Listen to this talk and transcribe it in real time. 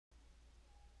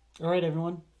Alright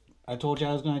everyone, I told you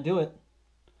I was going to do it.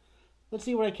 Let's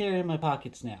see what I carry in my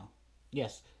pockets now.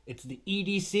 Yes, it's the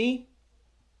EDC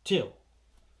 2.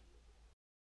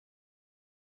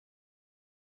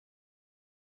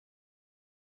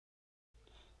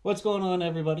 What's going on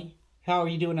everybody? How are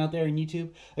you doing out there in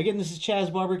YouTube? Again, this is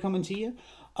Chazz Barber coming to you.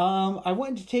 I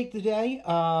wanted to take the day,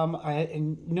 I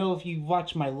know if you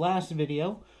watched my last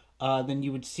video, then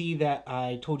you would see that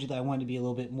I told you that I wanted to be a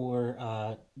little bit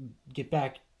more, get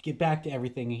back to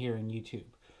everything here in YouTube.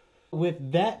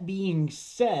 With that being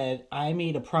said, I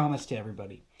made a promise to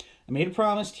everybody. I made a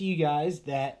promise to you guys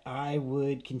that I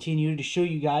would continue to show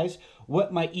you guys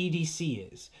what my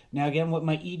EDC is. Now again, what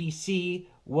my EDC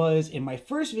was in my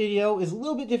first video is a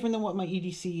little bit different than what my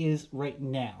EDC is right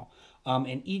now.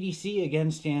 And EDC again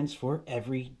stands for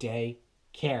Everyday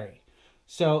Carry.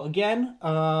 So again,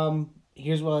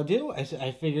 here's what I'll do.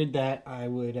 I figured that I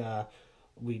would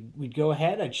we'd go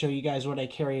ahead. I'd show you guys what I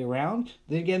carry around.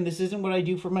 Then again, this isn't what I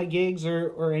do for my gigs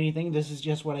or anything. This is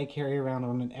just what I carry around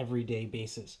on an everyday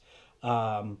basis.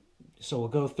 So we'll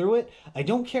go through it. I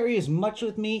don't carry as much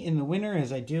with me in the winter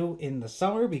as I do in the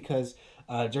summer because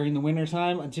during the winter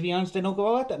time, to be honest, I don't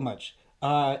go out that much.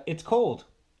 It's cold.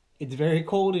 It's very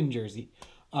cold in Jersey,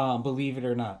 believe it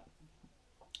or not.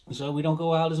 So we don't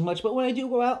go out as much. But when I do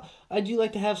go out, I do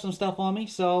like to have some stuff on me.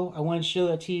 So I wanted to show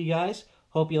that to you guys.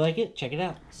 Hope you like it. Check it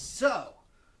out. So,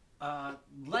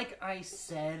 like I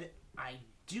said, I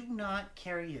do not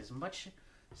carry as much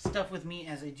stuff with me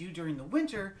as I do during the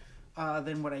winter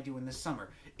than what I do in the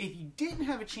summer. If you didn't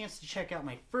have a chance to check out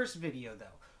my first video,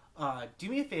 though, do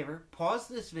me a favor, pause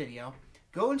this video,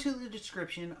 go into the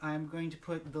description. I'm going to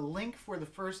put the link for the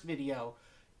first video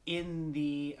in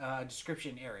the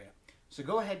description area. So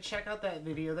go ahead, check out that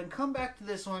video, then come back to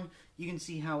this one. You can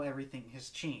see how everything has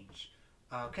changed.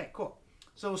 Okay, cool.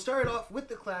 So we'll start off with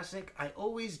the classic. I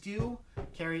always do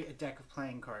carry a deck of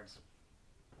playing cards.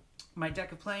 My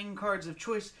deck of playing cards of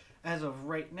choice as of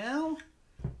right now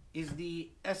is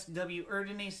the S.W.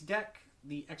 deck,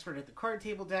 the Expert at the Card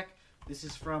Table deck. This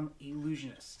is from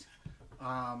Illusionist.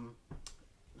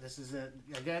 This is,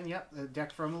 again, yep, a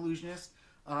deck from Illusionist.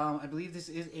 I believe this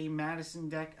is a Madison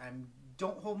deck.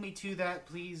 Don't hold me to that.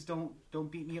 Please don't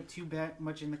beat me up too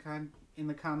much in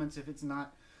the comments if it's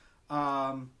not.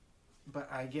 But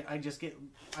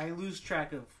I lose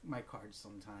track of my cards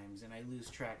sometimes, and I lose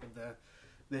track of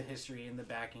the history and the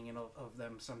backing of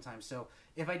them sometimes. So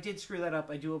if I did screw that up,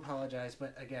 I do apologize.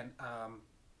 But again,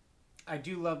 I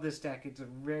do love this deck. It's a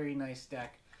very nice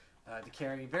deck to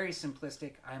carry. Very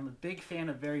simplistic. I'm a big fan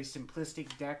of very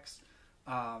simplistic decks,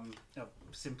 of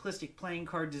simplistic playing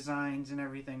card designs and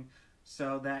everything.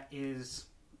 So that is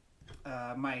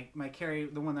my carry,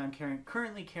 the one that I'm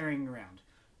currently carrying around.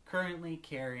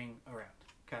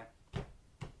 Okay,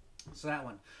 so that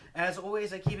one. As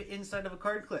always, I keep it inside of a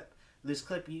card clip. This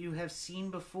clip you have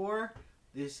seen before.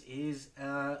 This is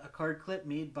a card clip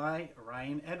made by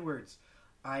Ryan Edwards.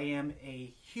 I am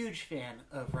a huge fan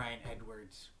of Ryan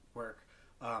Edwards' work.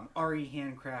 Already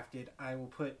handcrafted. I will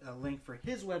put a link for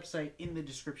his website in the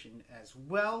description as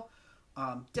well.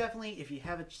 Definitely, if you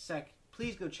have a sec,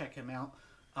 please go check him out.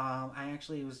 I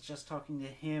actually was just talking to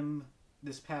him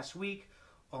this past week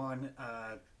on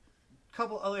a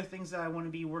couple other things that I want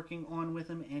to be working on with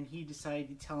him, and he decided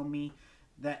to tell me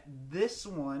that this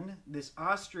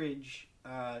ostrich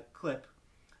clip,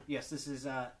 yes, this is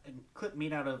a clip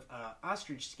made out of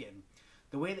ostrich skin.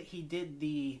 The way that he did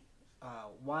the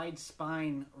wide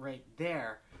spine right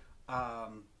there,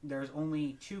 there's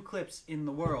only 2 clips in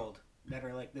the world that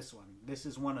are like this one. This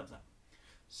is one of them.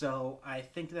 So I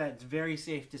think that it's very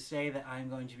safe to say that I'm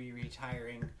going to be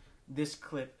retiring this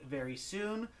clip very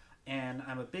soon, and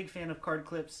I'm a big fan of card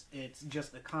clips. It's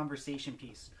just a conversation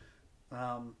piece.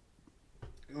 A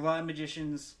lot of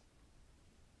magicians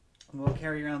will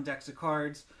carry around decks of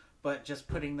cards, but just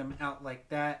putting them out like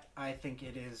that, I think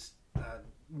it is a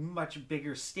much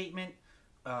bigger statement.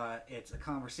 It's a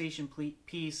conversation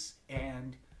piece,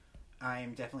 and I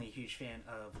am definitely a huge fan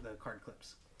of the card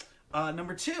clips.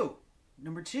 Number two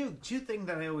thing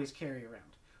that I always carry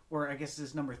around, or I guess this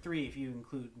is number 3 if you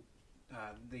include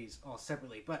these all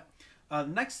separately. But the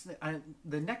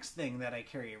next thing that I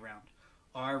carry around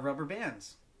are rubber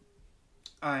bands.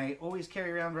 I always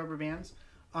carry around rubber bands.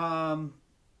 I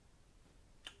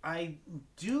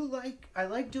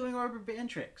like doing rubber band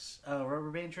tricks.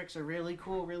 Rubber band tricks are really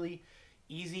cool, really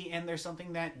easy, and they're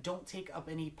something that don't take up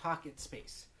any pocket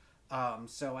space.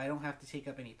 So I don't have to take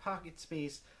up any pocket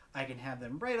space. I can have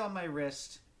them right on my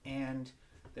wrist, and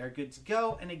they're good to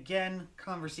go. And again,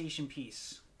 conversation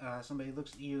piece. Somebody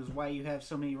looks at you as why you have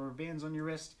so many rubber bands on your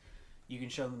wrist. You can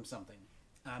show them something.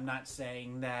 I'm not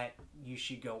saying that you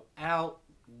should go out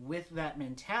with that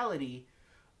mentality,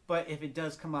 but if it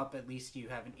does come up, at least you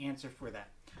have an answer for that.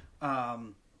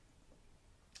 And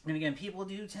again, people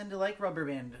do tend to like rubber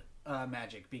band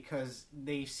magic because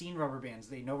they've seen rubber bands,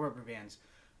 they know rubber bands,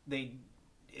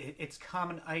 it's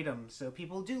common item, so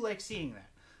people do like seeing that.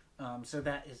 So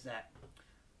that is that.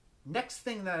 Next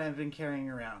thing that I've been carrying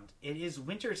around, it is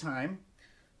winter time,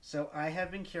 so I have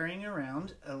been carrying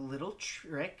around a little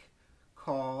trick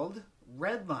called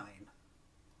Redline.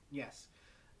 Yes,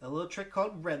 a little trick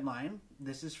called Redline.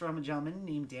 This is from a gentleman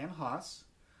named Dan Haas.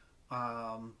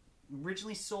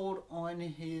 Originally sold on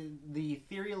the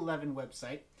Theory 11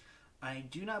 website. I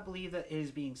do not believe that it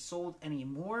is being sold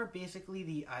anymore. Basically,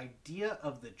 the idea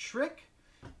of the trick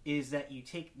is that you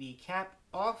take the cap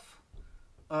off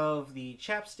of the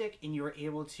chapstick and you're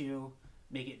able to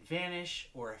make it vanish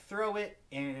or throw it,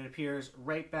 and it appears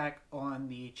right back on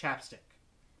the chapstick.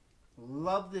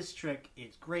 Love this trick.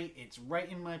 It's great. It's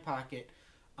right in my pocket.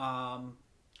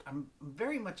 I'm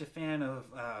very much a fan of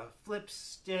flip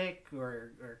stick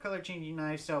or color changing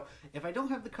knives. So if I don't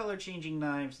have the color changing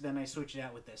knives, then I switch it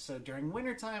out with this. So during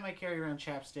winter time, I carry around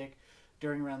chapstick.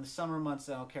 During around the summer months,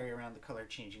 I'll carry around the color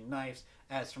changing knives,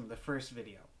 as from the first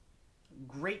video.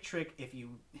 Great trick. If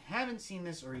you haven't seen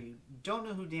this or you don't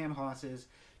know who Dan Haas is,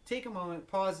 take a moment,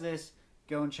 pause this,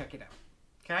 go and check it out.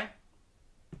 Okay?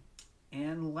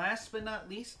 And last but not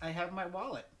least, I have my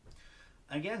wallet.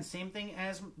 Again, same thing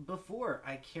as before.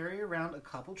 I carry around a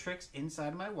couple tricks inside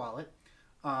of my wallet.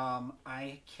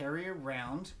 I carry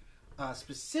around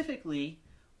specifically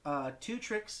 2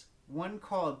 tricks. One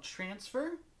called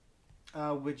Transfer,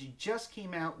 which just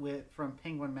came out from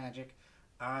Penguin Magic.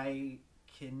 I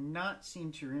cannot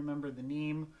seem to remember the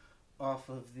name off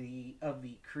of the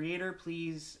creator.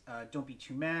 Please don't be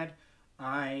too mad.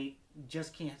 I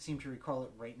just can't seem to recall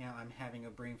it right now. I'm having a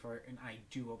brain fart, and I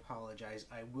do apologize.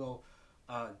 I will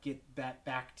get that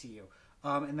back to you.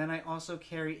 And then I also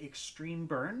carry Extreme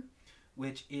Burn,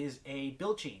 which is a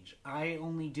bill change. I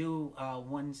only do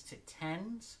 1s to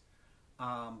 10s,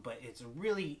 but it's a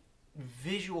really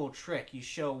visual trick. You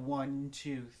show $1,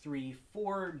 2, 3,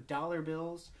 $4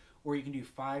 bills, or you can do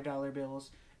 $5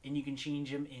 bills, and you can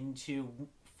change them into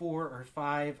 4 or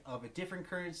 5 of a different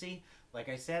currency. Like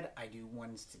I said, I do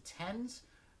 1s to 10s.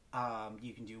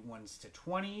 You can do 1s to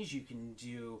 20s. You can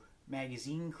do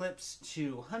magazine clips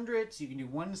to 100s. You can do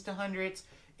 1s to 100s.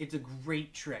 It's a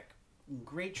great trick.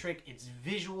 Great trick. It's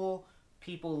visual.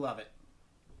 People love it.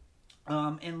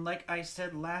 And like I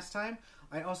said last time,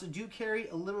 I also do carry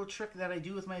a little trick that I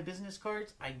do with my business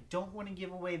cards. I don't want to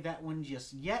give away that one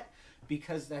just yet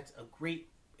because it's a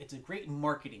great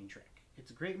marketing trick.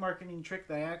 It's a great marketing trick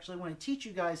that I actually want to teach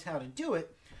you guys how to do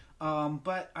it.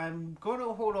 But I'm going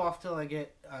to hold off till I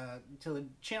get till the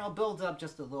channel builds up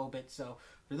just a little bit. So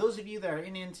for those of you that are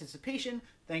in anticipation,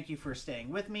 thank you for staying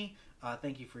with me.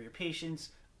 Thank you for your patience.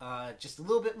 Just a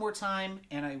little bit more time,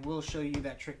 and I will show you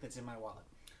that trick that's in my wallet.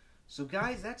 So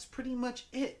guys, that's pretty much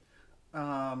it.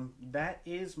 That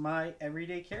is my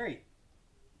everyday carry.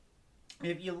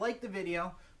 If you like the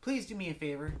video, please do me a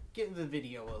favor, give the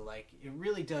video a like. It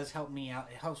really does help me out.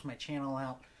 It helps my channel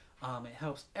out. It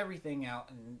helps everything out,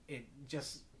 and it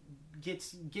just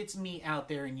gets me out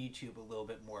there in YouTube a little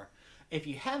bit more. If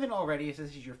you haven't already, if this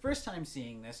is your first time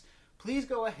seeing this, please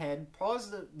go ahead,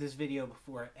 pause this video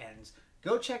before it ends.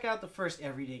 Go check out the first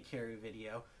everyday carry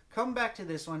video. Come back to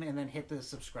this one, and then hit the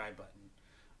subscribe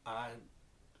button.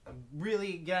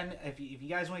 Really, again, if you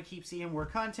guys want to keep seeing more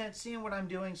content, seeing what I'm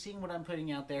doing, seeing what I'm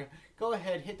putting out there, go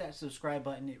ahead, hit that subscribe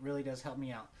button. It really does help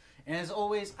me out. And as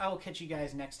always, I will catch you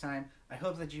guys next time. I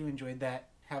hope that you enjoyed that.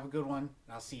 Have a good one.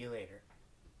 I'll see you later.